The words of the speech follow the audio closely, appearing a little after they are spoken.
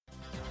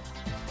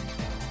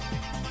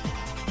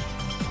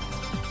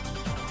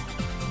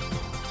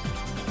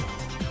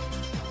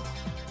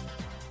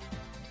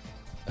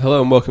Hello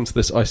and welcome to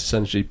this ICIS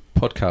Energy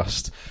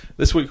podcast.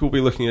 This week we'll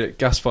be looking at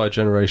gas-fired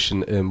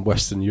generation in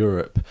Western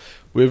Europe.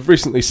 We've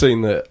recently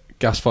seen that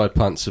gas-fired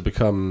plants have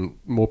become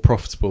more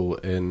profitable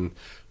on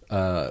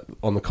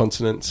the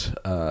continent.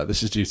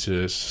 This is due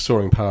to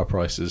soaring power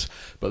prices,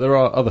 but there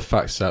are other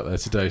factors out there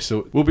today.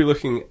 So we'll be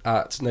looking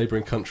at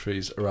neighbouring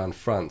countries around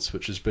France,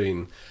 which has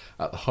been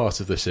at the heart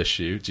of this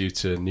issue due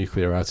to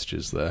nuclear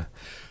outages there.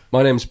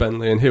 My name's Ben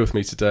Lee, and here with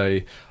me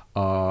today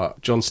are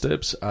John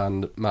Stibbs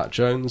and Matt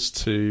Jones,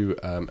 two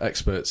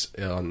experts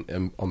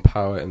on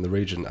power in the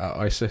region at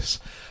ICIS.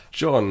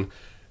 John,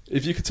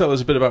 if you could tell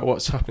us a bit about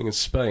what's happening in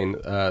Spain,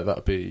 that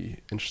would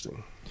be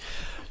interesting.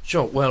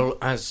 Sure. Well,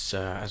 as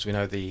we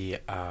know, the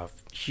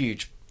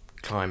huge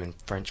climb in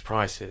French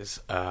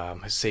prices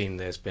has seen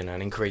there's been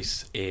an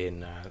increase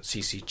in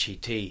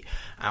CCGT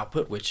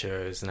output, which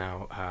is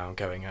now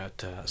going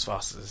at as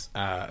fast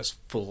as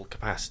full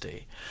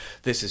capacity.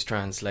 This is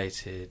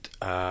translated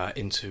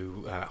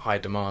into high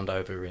demand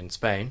over in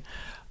Spain,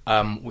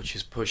 which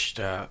has pushed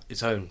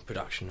its own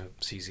production of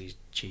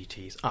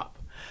CCGTs up,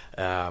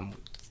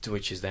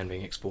 which is then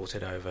being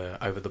exported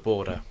over the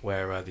border,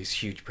 where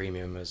this huge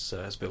premium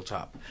has built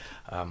up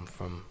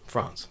from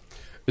France.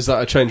 Is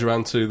that a change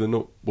around to the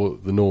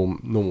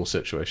normal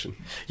situation?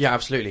 Yeah,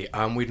 absolutely.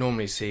 We'd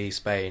normally see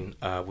Spain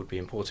would be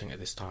importing at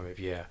this time of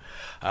year,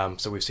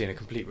 so we've seen a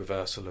complete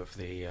reversal of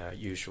the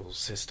usual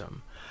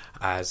system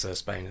as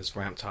Spain has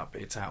ramped up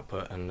its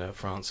output and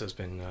France has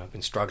been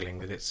struggling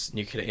with its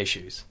nuclear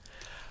issues.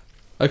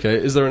 Okay,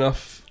 is there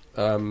enough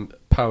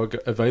power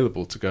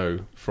available to go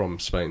from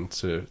Spain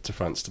to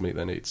France to meet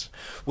their needs?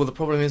 Well, the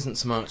problem isn't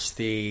so much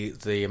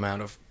the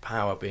amount of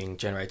power being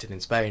generated in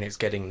Spain; it's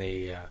getting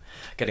the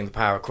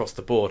power across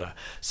the border.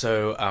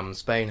 So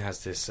Spain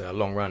has this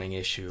long-running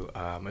issue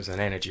as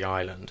an energy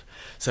island.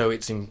 So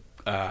it's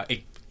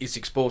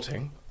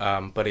exporting,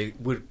 but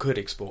it could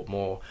export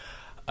more.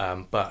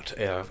 But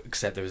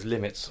except there is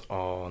limits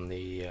on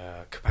the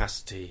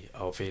capacity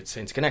of its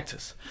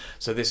interconnectors.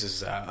 So this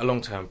is a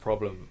long-term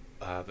problem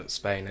that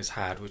Spain has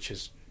had, which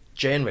has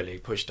generally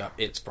pushed up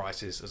its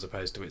prices as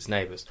opposed to its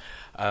neighbours.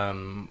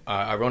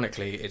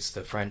 Ironically, it's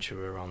the French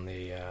who are on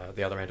the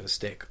other end of the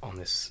stick on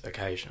this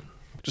occasion.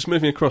 Just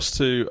moving across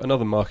to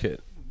another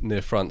market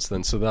near France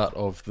then, so that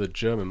of the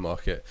German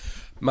market.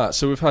 Matt,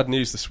 so we've had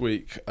news this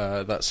week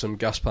that some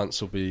gas plants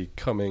will be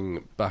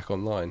coming back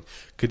online.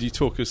 Could you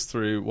talk us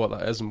through what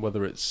that is and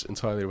whether it's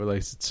entirely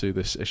related to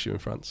this issue in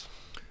France?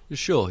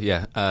 Sure,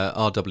 yeah.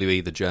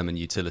 RWE, the German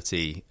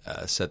utility,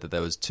 said that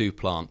there was two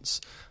plants,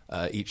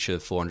 each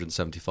of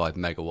 475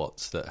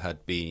 megawatts, that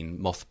had been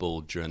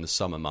mothballed during the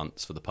summer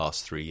months for the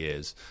past 3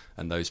 years,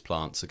 and those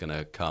plants are going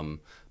to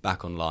come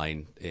back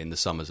online in the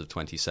summers of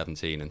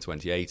 2017 and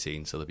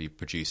 2018, so they'll be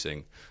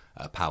producing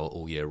power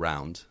all year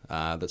round.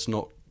 That's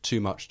not too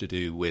much to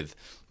do with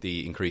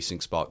the increasing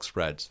spark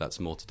spreads. That's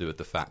more to do with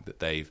the fact that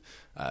they've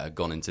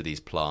gone into these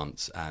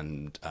plants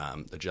and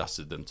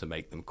adjusted them to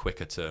make them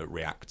quicker to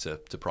react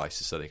to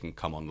prices, so they can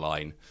come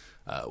online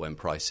when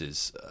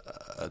prices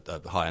are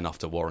high enough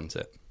to warrant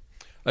it.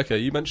 Okay,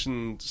 you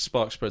mentioned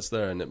spark spreads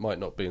there, and it might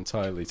not be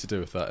entirely to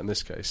do with that in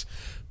this case.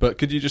 But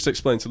could you just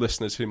explain to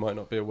listeners who might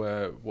not be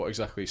aware what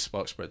exactly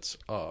spark spreads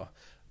are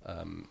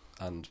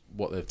and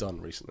what they've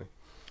done recently?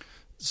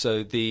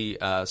 So the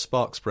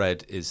spark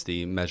spread is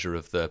the measure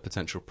of the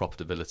potential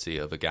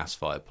profitability of a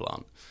gas-fired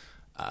plant.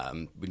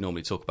 We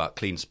normally talk about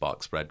clean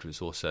spark spread,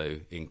 which also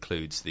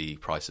includes the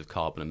price of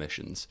carbon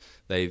emissions.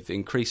 They've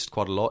increased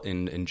quite a lot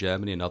in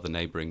Germany and other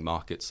neighbouring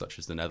markets such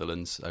as the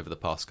Netherlands over the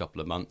past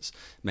couple of months,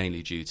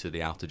 mainly due to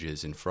the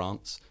outages in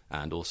France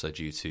and also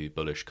due to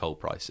bullish coal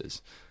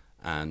prices.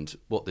 And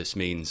what this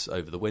means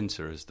over the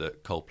winter is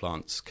that coal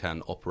plants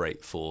can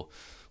operate for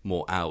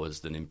more hours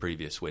than in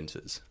previous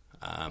winters.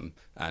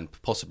 And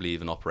possibly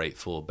even operate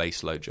for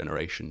base load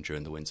generation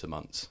during the winter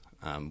months,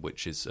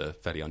 which is a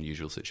fairly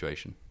unusual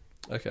situation.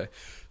 Okay,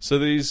 so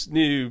these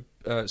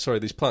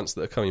these plants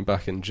that are coming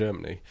back in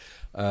Germany,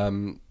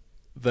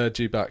 they're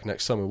due back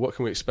next summer. What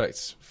can we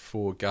expect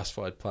for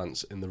gas-fired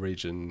plants in the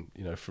region,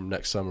 from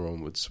next summer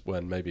onwards,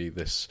 when maybe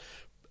this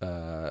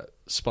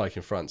spike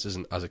in France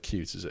isn't as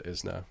acute as it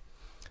is now?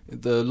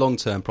 The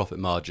long-term profit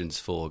margins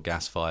for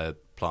gas-fired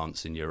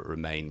plants in Europe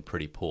remain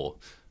pretty poor.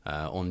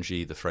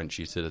 Engie, the French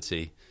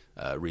utility,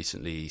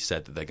 recently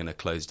said that they're going to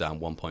close down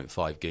 1.5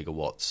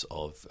 gigawatts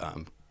of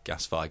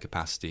gas-fired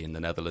capacity in the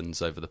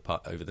Netherlands over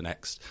the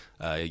next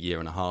year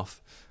and a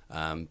half.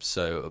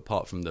 So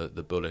apart from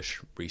the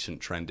bullish recent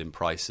trend in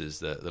prices,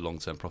 the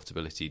long-term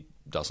profitability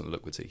doesn't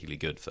look particularly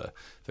good for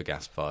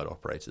gas-fired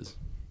operators.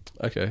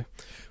 Okay,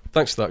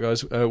 thanks for that,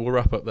 guys. We'll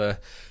wrap up there.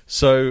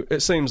 So it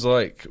seems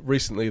like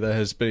recently there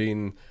has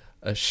been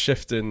a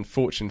shift in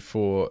fortune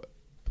for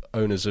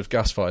owners of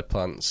gas-fired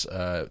plants,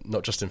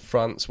 not just in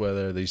France, where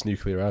there are these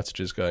nuclear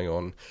outages going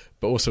on,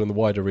 but also in the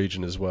wider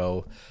region as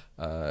well,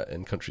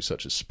 in countries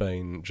such as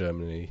Spain,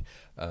 Germany.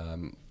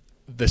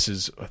 This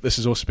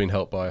has also been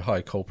helped by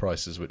high coal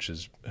prices, which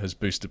has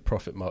boosted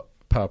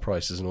power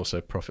prices and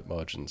also profit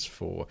margins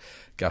for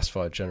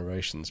gas-fired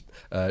generators.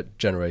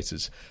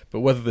 But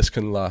whether this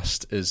can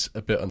last is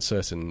a bit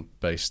uncertain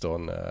based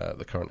on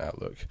the current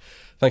outlook.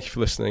 Thank you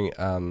for listening,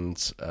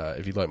 and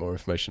if you'd like more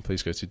information,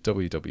 please go to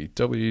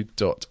www.isis.com.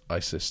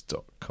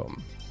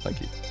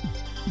 Thank you.